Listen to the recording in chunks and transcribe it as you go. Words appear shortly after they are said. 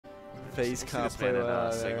Face This comp man in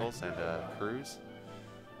player. singles and Cruz.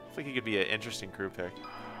 I think he could be an interesting crew pick.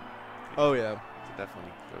 Oh yeah. Could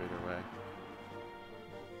definitely go either way.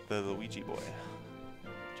 The Luigi boy,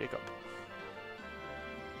 Jacob.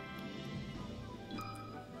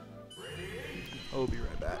 I'll be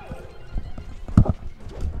right back.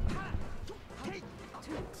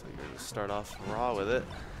 So you're gonna start off raw with it.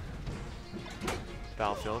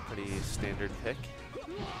 Battlefield, pretty standard pick.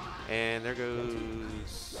 And there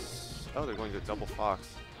goes. Oh, they're going to double Fox.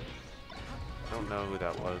 I don't know who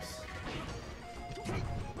that was.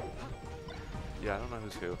 Yeah, I don't know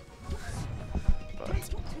who's who. But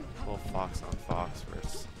little Fox on Fox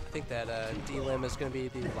versus. I think that D-Lim is going to be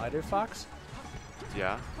the lighter Fox.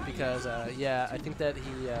 Yeah. Because, yeah, I think that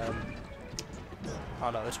he, I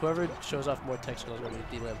don't know, it's whoever shows off more tech skills is going to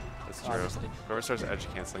be D-Lim. That's true. Obviously. Whoever starts edge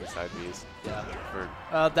canceling side Bs. Yeah. For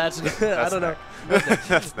That's I don't know.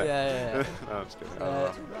 That's Yeah. No, I'm just kidding.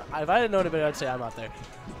 If I didn't know anybody, I'd say I'm out there.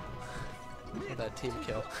 With that team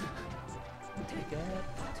kill. Take it.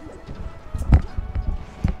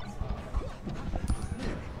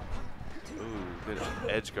 Ooh, good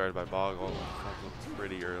edge guard by Boggle. Comes up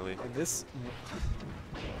pretty early. And this,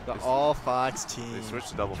 the all Fox team. They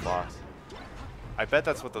switched to double Fox. I bet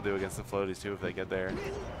that's what they'll do against the floaties too if they get there.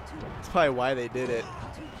 That's probably why they did it.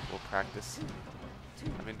 We'll practice.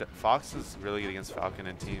 I mean, Fox is really good against Falcon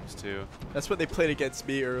in teams too. That's what they played against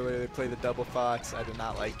me earlier. They played the double Fox. I did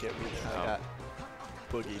not like it. We kind of got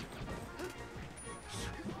boogied.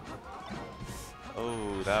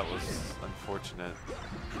 Oh, that was unfortunate.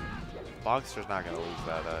 Boxer's not going to lose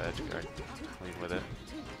that edge guard. Clean with it.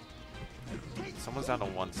 Someone's down to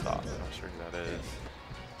one stop. I'm not sure who that is.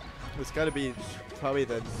 It's got to be probably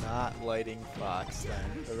the not lighting Fox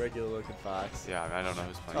then. The regular looking Fox. Yeah, I don't know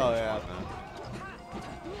who's playing. Oh, which yeah. one,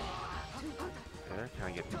 yeah, they're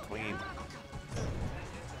kind of getting clean.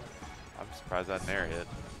 I'm surprised that Nair hit.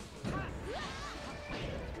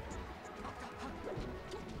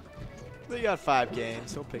 They got 5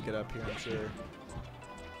 games. He'll pick it up here, I'm sure.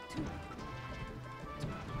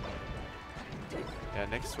 Yeah,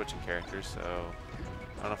 Nick's switching characters, so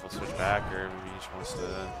I don't know if he'll switch back or maybe he just wants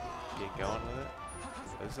to get going with it.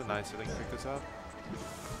 This is a nice hitting. Pick this up.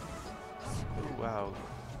 Ooh, wow.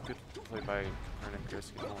 Good play by Vernon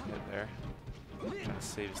Chris. Getting a little hit there. Trying to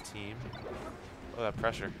save his team. Oh, that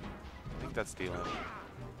pressure. I think that's D-Lim.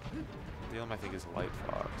 D-Lim, I think, is light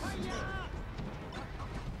Fox.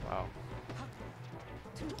 Wow.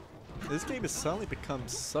 This game has suddenly become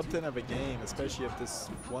something of a game, especially if this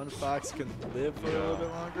one Fox can live for a little bit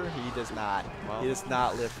longer. He does not. Well, He does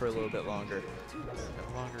not live for a little bit longer.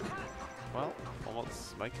 Well,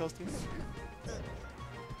 almost Mike kills team.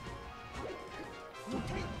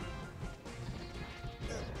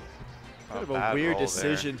 Kind of a weird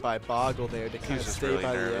decision by Boggle there to kind of stay really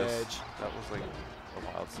by nervous. the edge. That was like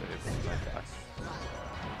a wild save. That guy.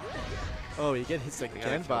 Oh, he gets hit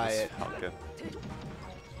again by it. Falcon.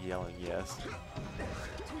 Yelling yes.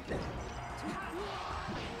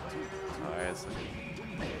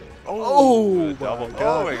 Oh, my double.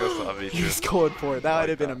 God. Oh, he goes to Upthrow. He's going for it. That would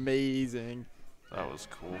have been that. amazing. That was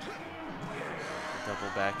cool.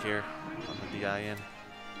 Double back here on the DIN.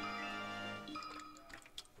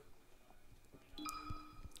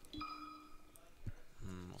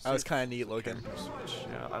 That was kind of neat looking.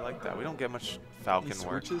 Yeah, I like that. We don't get much Falcon He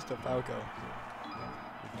work. switches to Falco.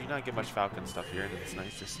 We do not get much Falcon stuff here, and it's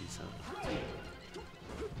nice to see some.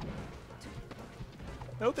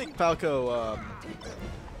 I don't think Falco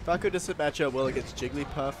doesn't match up well against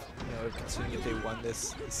Jigglypuff, considering if they won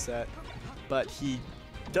this set. But he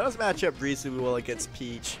does match up reasonably well against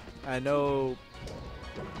Peach. I know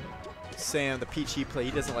Sam, the Peach he played,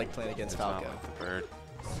 he doesn't like playing against Falco. Not like the bird.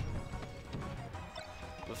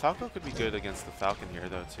 But Falco could be good against the Falcon here,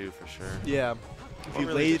 though, too, for sure. Yeah,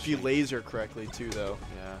 if you laser correctly, too, though.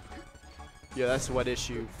 Yeah. Yeah, that's what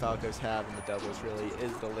issue Falcos have in the doubles, really,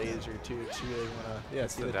 is the laser, too. If you really want to,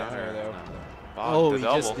 see the downer, though. Oh, he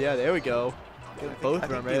just, there we go. Get both of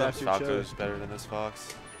them right after each other. Falco's better than this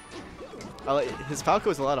Fox. His Falco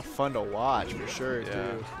is a lot of fun to watch, for sure, Yeah.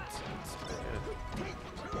 too.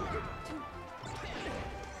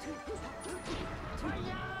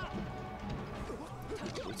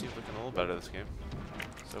 Blue team's looking a little better this game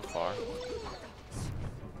so far.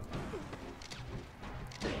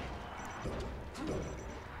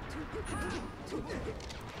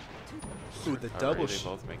 Ooh, the double They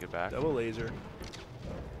both make it back. double laser.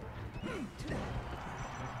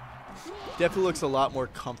 Definitely looks a lot more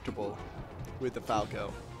comfortable with the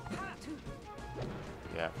Falco.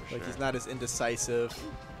 Yeah, for sure. Like, he's not as indecisive.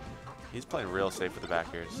 He's playing real safe with the back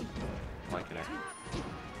airs. I'm liking it.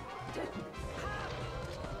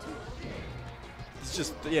 He's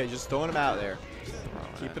just just throwing him out there,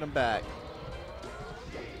 keeping him back.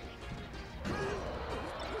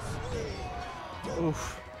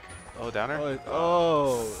 Oof. Oh, downer?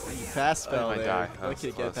 He fast fell might there. die.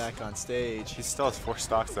 Lucky to get back on stage. He still has 4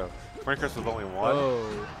 stocks though. Chris with only 1.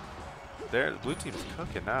 Oh. There, blue team's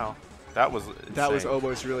cooking now. That was insane. That was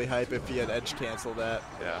almost really hype if he had edge cancel that.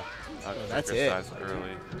 Yeah. That's it.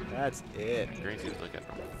 Early. That's it. Green team's looking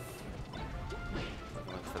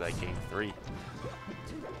for that game 3.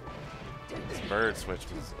 This bird switch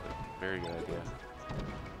was a very good idea.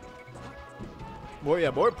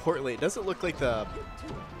 More importantly, it doesn't look like the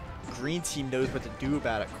green team knows what to do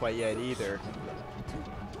about it quite yet either.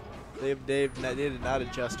 They did not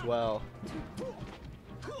adjust well.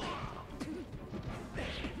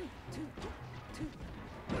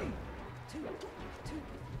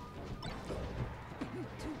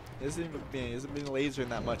 He hasn't been lasering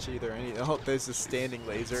that much either. Oh, there's a standing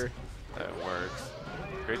laser. That works.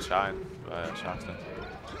 Great shine by Shoxton.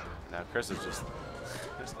 Now Chris is just,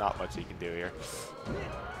 there's not much he can do here.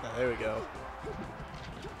 Oh, there we go.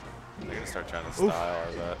 They're going to start trying to style,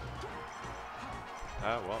 I bet. Well,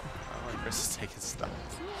 I don't like Chris is taking stocks.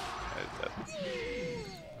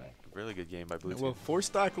 Really good game by blue team. Well,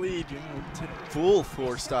 4-stock lead, full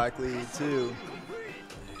 4-stock lead too.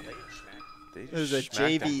 That was a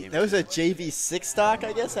JV. That was a JV 6-stock,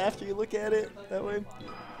 I guess. After you look at it that way.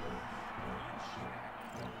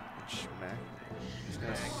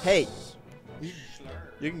 Hey,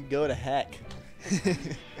 you can go to heck.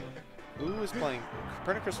 Who is playing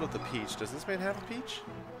Copernicus with the peach? Does this man have a peach?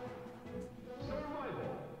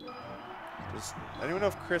 Does anyone know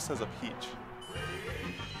if Chris has a peach?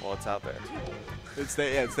 Well, it's out there. It's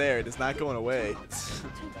there. Yeah, it's there. It's not going away.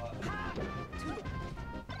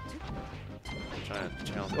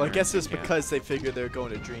 Well, I guess it's because they figured they're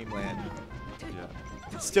going to Dreamland.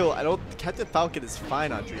 Yeah. Still, Captain Falcon is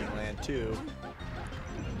fine on Dreamland too.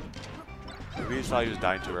 We just thought he was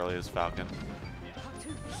dying too early as Falcon.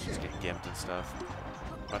 Just getting gimped and stuff.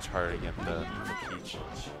 Much harder to get the peach.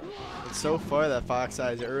 And so far, that Fox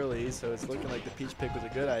Eye's early, so it's looking like the peach pick was a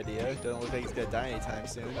good idea. Doesn't look like he's gonna die anytime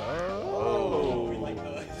soon. Oh,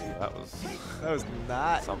 that was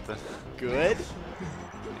not something good.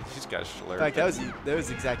 He just got slurred. In fact, that was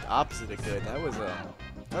the exact opposite of good. That was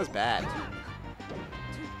bad.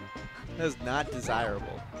 That was not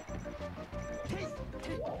desirable.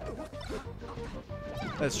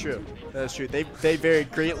 That's true. That's true. They very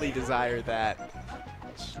greatly desire that.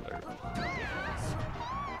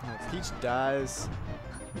 Peach dies.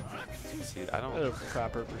 See, I don't. At a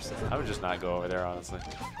proper percent. I would just not go over there, honestly.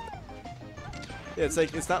 Yeah,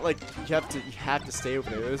 it's not like you have to stay over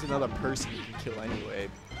there. There's another person you can kill anyway.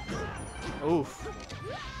 Oof.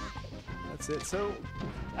 That's it. So,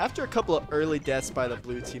 after a couple of early deaths by the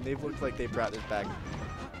blue team, they've looked like they brought this back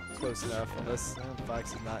close enough. Unless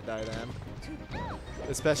Fox did not die then.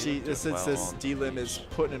 Especially since this D-Lim is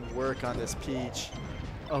putting in work on this Peach.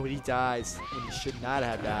 Oh, he dies when he should not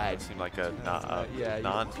have died. It seemed like a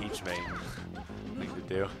non-Peach main thing to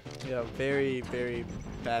do. Yeah, very, very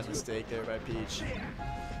bad mistake there by Peach.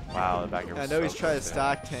 Wow, the back air was I know he's so trying to close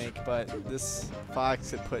stock tank, but this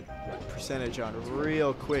Fox could put percentage on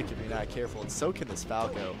real quick if you're not careful, and so can this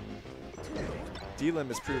Falco. D-Lim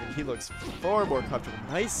has proven he looks far more comfortable.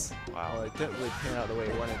 Nice. Wow. Well, it didn't really pan out the way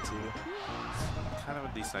he wanted to. Kind of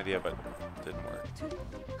a decent idea, but didn't work.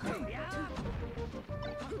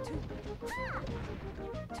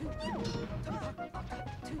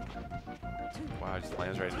 Wow, just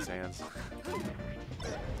lands right in his hands.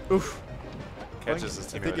 Oof. Catches his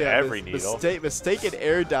teammate with every needle. Mistaken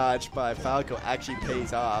air dodge by Falco actually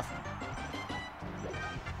pays off.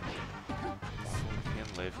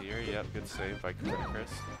 Can live here. Yep, good save by Chris.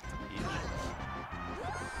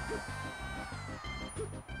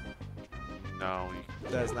 No,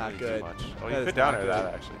 that's not good. Much. Oh, you could down air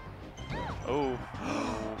that actually. Oh,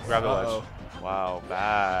 grab the ledge. Wow,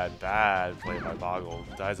 bad play by Boggle.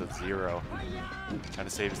 Dies at 0. Trying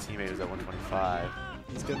to save his teammate who's at 125.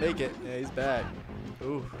 He's gonna make it. Yeah, he's back.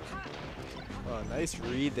 Ooh. Oh, nice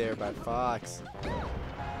read there by Fox.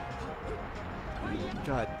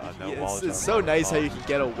 God, it's so nice how you can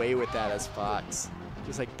get away with that as Fox.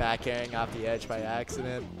 Just like back airing off the edge by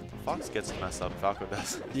accident. Fox gets to mess up, Falco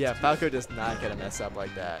does. Yeah, Falco does not get to mess up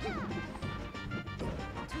like that.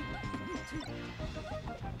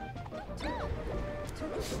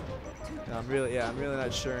 I'm really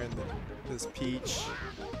not sure that this Peach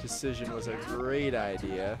decision was a great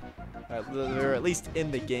idea. They're at least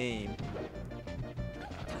in the game.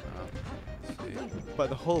 But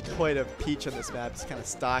the whole point of Peach on this map is kind of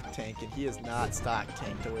stock tank, and he is not stock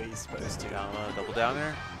tanked the way he's supposed to. Double down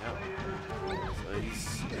there. Yep.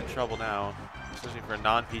 He's in trouble now, especially for a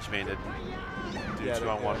non-Peach main to do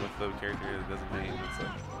 2-on-1 with the character that doesn't main.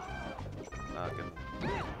 It's not going to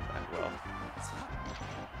end well.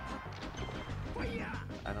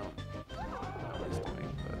 I don't know what he's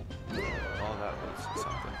doing, but all that was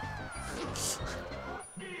something.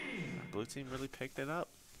 Blue team really picked it up.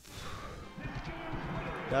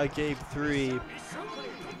 Now game 3,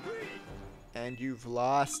 and you've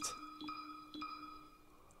lost.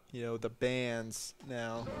 You know, the bans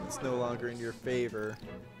now. It's no longer in your favor.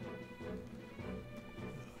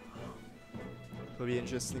 It'll be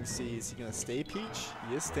interesting to see. Is he going to stay Peach?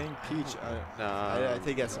 He is staying Peach. I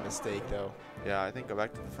think that's a mistake, though. Yeah, I think go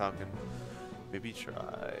back to the Falcon. Maybe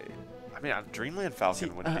try. I mean, Dreamland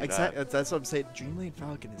Falcon wouldn't be exactly. That's what I'm saying. Dreamland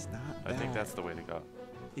Falcon is not bad. I think that's the way to go.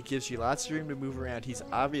 It gives you lots of room to move around. He's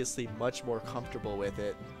obviously much more comfortable with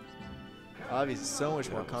it. Obviously, so much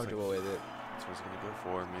more comfortable with it. That's what he's going to go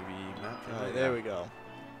for. Maybe not. There we go.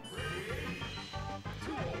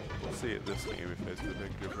 We'll see it this game if it's a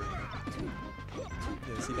big difference.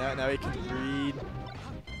 Yeah, see, now he can read,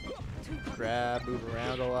 grab, move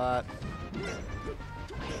around a lot.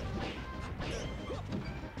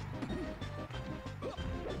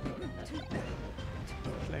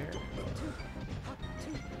 Yeah,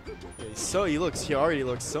 he already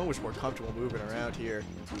looks so much more comfortable moving around here.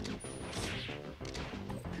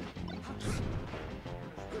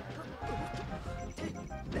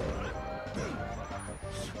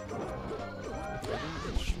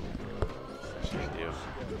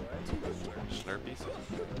 Slurpees?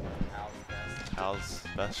 Hal's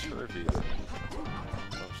best Slurpees.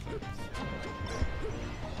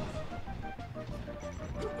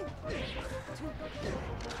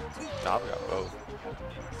 Dob got both.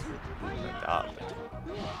 Dob.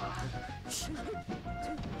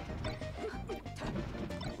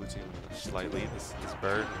 Blue team slightly. This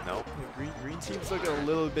bird. Nope. Green team's looking a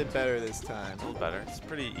little bit better this time. A little better. It's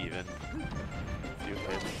pretty even. A few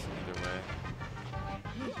hits either way.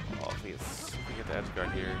 Oh, if we get the edge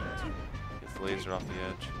guard here, gets the laser off the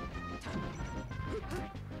edge.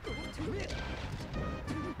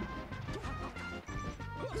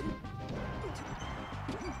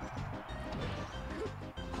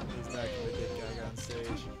 He's not going to get Gaga on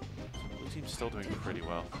stage. Blue team's still doing pretty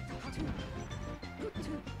well.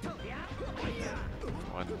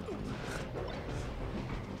 One.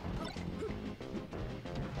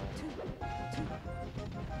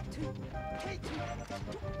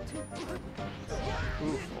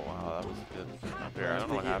 Oof, oh, wow, that was good up here. I don't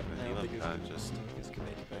know what happened. He looked kind of just.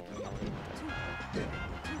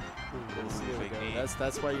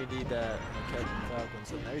 That's why you need that Captain Falcon.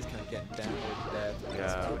 So now he's kind of getting down with that.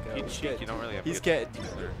 Yeah, he's cheek. You don't really have to. He's getting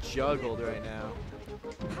juggled right now.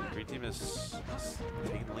 Green team is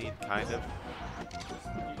taking the lead, kind of.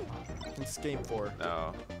 It's game 4.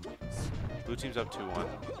 No. Blue team's up 2-1.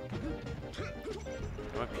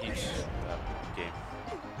 They went Peach that game.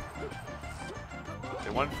 They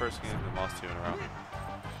won first game and lost 2 in a row.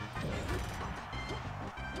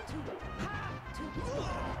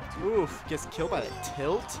 Oof, gets killed by the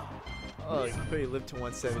tilt. Oh, you probably lived to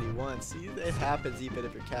 171. See, it happens even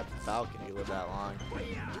if you're Captain Falcon, you live that long.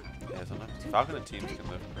 Yeah, sometimes Falcon and teams can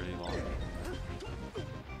live pretty long.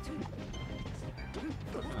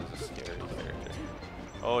 Falcon is a scary character.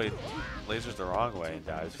 Oh, he lasers the wrong way and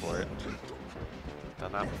dies for it.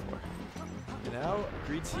 Done that before. And now,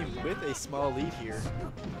 Green Team with a small lead here.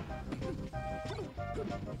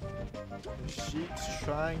 Sheik's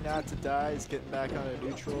trying not to die. He's getting back on a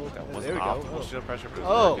neutral. There we go. Oh. Shield pressure, but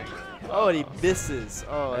Oh, and he misses.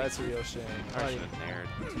 Oh, that's a real shame.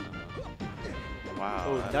 Wow.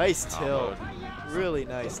 Oh, nice tilt. Really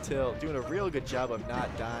nice tilt. Doing a real good job of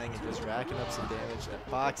not dying and just racking up some damage. That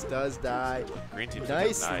Fox does die. Green team's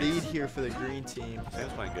nice lead here for the green team.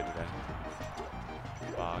 Sam's playing good today.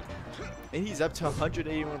 Bog. And he's up to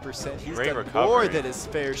 181%. He's Great done recovery. more than his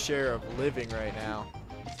fair share of living right now.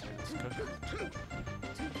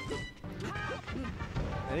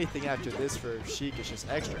 Anything after this for Sheik is just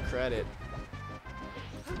extra credit.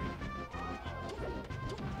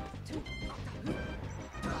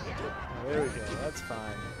 There we go. That's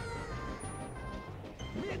fine.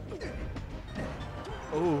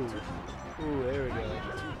 Ooh. Ooh, there we go.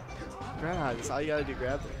 Grab. That's all you gotta do.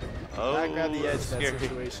 Grab it. Oh, not grab the edge in that scary.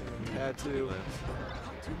 situation. You had to.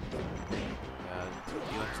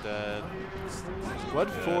 Elam's dead. One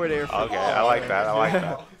forward air. Okay, I like that. I like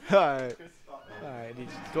that. Alright. Alright.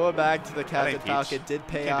 Going back to the Captain Falcon did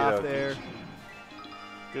pay off there.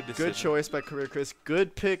 Good decision. Good choice by Career Chris.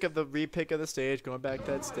 Good pick of the repick of the stage. Going back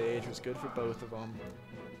to that stage was good for both of them.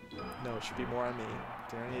 No, it should be more on me.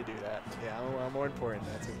 Don't need to do that. Yeah, I'm more important.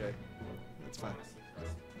 That's okay. It's fine.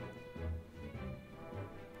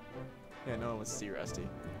 Yeah, no one wants to see Rusty.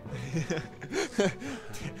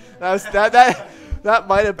 that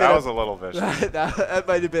might have been. That was a little vicious. that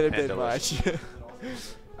might have been a bit delicious. much.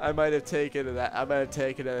 I might have taken that. I might have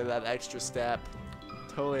taken that extra step.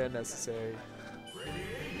 Totally unnecessary.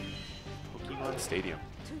 Pokemon Stadium,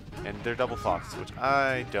 and they're double fox, which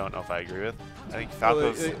I don't know if I agree with. I think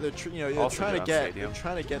Falco's they're also trying to good on get Stadium. they're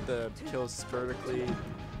trying to get the kills vertically.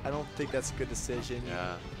 I don't think that's a good decision.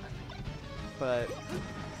 Yeah. But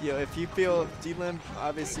if you feel D-Lim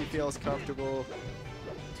obviously feels comfortable.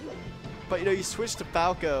 But you switch to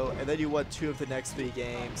Falco and then you won 2 of the next 3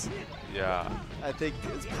 games. Yeah. I think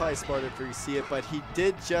it's probably smarter for you to see it, but he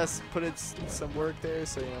did just put in some work there,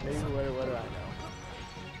 so maybe what do I know?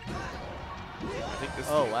 I think this.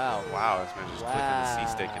 Oh wow! Wow, this man just clicking the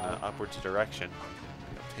C stick in an upwards direction,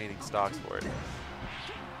 obtaining stocks for it.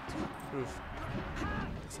 Oof.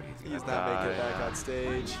 Looks like He's gonna not making it die. back on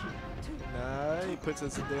stage. Nah, he puts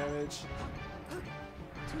in some damage.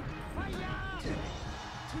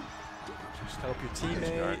 Just help your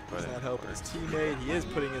teammate. He's not helping his teammate. He is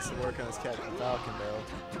putting in some work on his Captain Falcon though.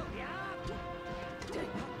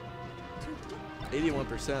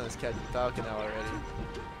 81% on his Captain Falcon now already.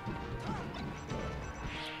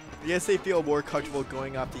 I guess they feel more comfortable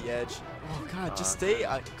going off the edge. Oh god, just stay,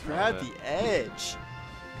 grab the edge.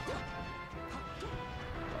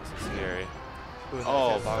 This is scary. Ooh, Oh,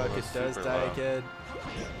 that Bobble fucking was does super die low. again.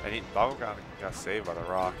 Bobble got saved by the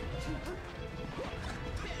rock.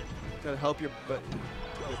 Gotta help your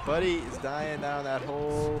buddy is dying down that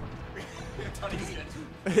hole.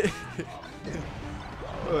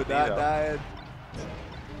 Oh, not dying.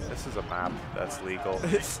 This is a map that's legal.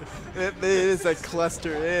 It is a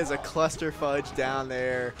cluster. It is a cluster fudge down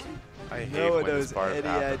there. I hate No one when knows this part any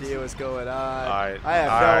happens. idea what's going on. I have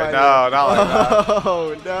no idea. No, not like that.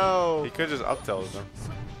 Oh no! He could just up-tilt them.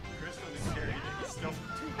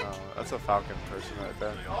 Oh, that's a Falcon person right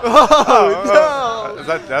there. Oh no!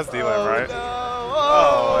 That's D-Lim, right? No.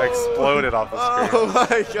 Oh, exploded off the screen. Oh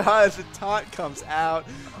my gosh, the taunt comes out.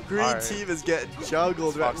 Green Alright. team is getting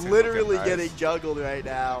juggled, right, Fox is literally looking nice. getting juggled right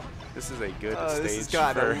now. This is a good This stage has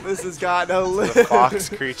gotten a for little. the fox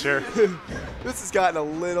creature. This has gotten a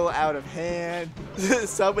little out of hand.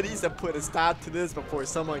 Somebody needs to put a stop to this before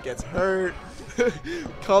someone gets hurt.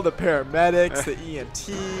 Call the paramedics, the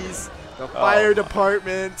EMTs, the fire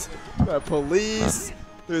department, the police.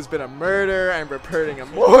 There's been a murder. I'm reporting a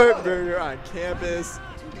more murder on campus.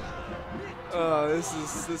 Oh, this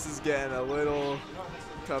is getting a little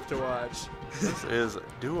tough to watch. This is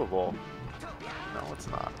doable. No, it's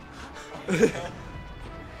not.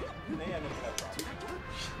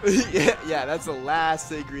 yeah, that's the last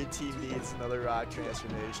thing green team needs, another rock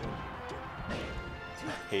transformation. I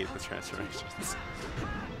hate the transformations.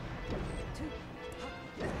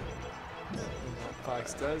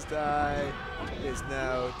 Fox does die. It is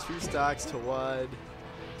now 2 stocks to 1.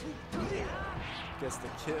 Gets the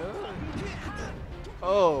kill.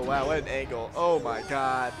 Oh wow, what an angle. Oh my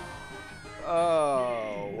god.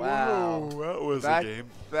 Oh wow. Ooh, that was That- a game.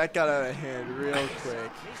 That got out of hand real quick.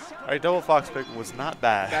 Alright, double fox pick was not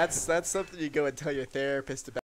bad. That's something you go and tell your therapist about.